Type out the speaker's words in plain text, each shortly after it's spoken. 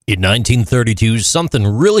In 1932, something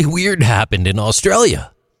really weird happened in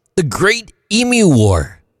Australia. The Great Emu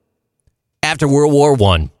War. After World War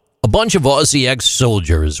I, a bunch of Aussie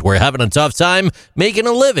ex-soldiers were having a tough time making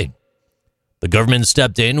a living. The government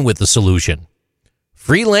stepped in with the solution.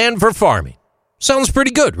 Free land for farming. Sounds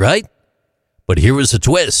pretty good, right? But here was a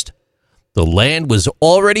twist. The land was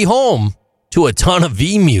already home to a ton of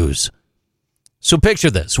emus. So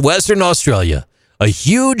picture this, Western Australia, a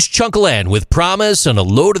huge chunk of land with promise and a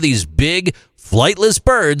load of these big, flightless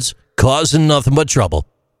birds causing nothing but trouble.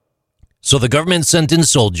 So the government sent in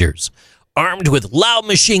soldiers, armed with loud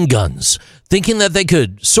machine guns, thinking that they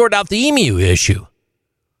could sort out the emu issue.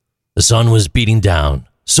 The sun was beating down,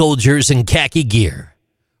 soldiers in khaki gear,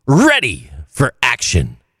 ready for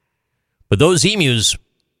action. But those emus,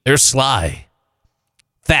 they're sly.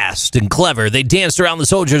 Fast and clever, they danced around the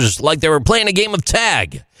soldiers like they were playing a game of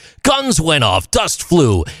tag. Guns went off, dust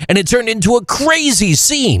flew, and it turned into a crazy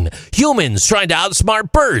scene. Humans trying to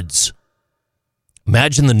outsmart birds.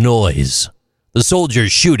 Imagine the noise. The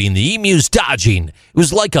soldiers shooting, the emus dodging. It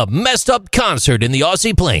was like a messed up concert in the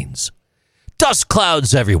Aussie plains. Dust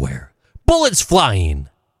clouds everywhere. Bullets flying.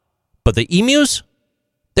 But the emus?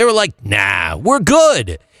 They were like, nah, we're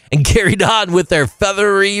good, and carried on with their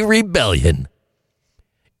feathery rebellion.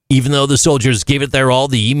 Even though the soldiers gave it their all,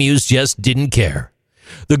 the emus just didn't care.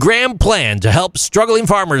 The grand plan to help struggling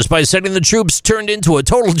farmers by sending the troops turned into a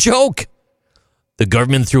total joke. The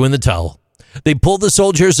government threw in the towel. They pulled the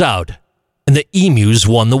soldiers out, and the emus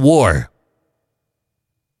won the war.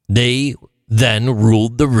 They then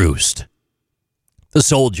ruled the roost. The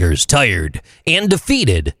soldiers, tired and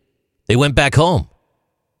defeated, they went back home.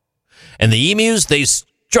 And the emus, they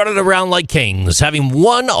strutted around like kings, having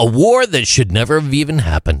won a war that should never have even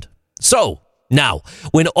happened. So, now,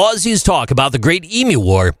 when Aussies talk about the Great Emu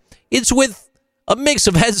War, it's with a mix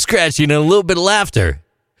of head-scratching and a little bit of laughter.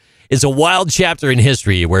 It's a wild chapter in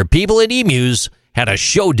history where people and emus had a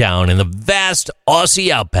showdown in the vast Aussie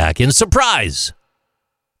outback, and surprise,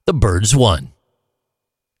 the birds won.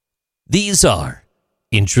 These are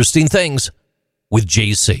Interesting Things with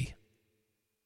JC.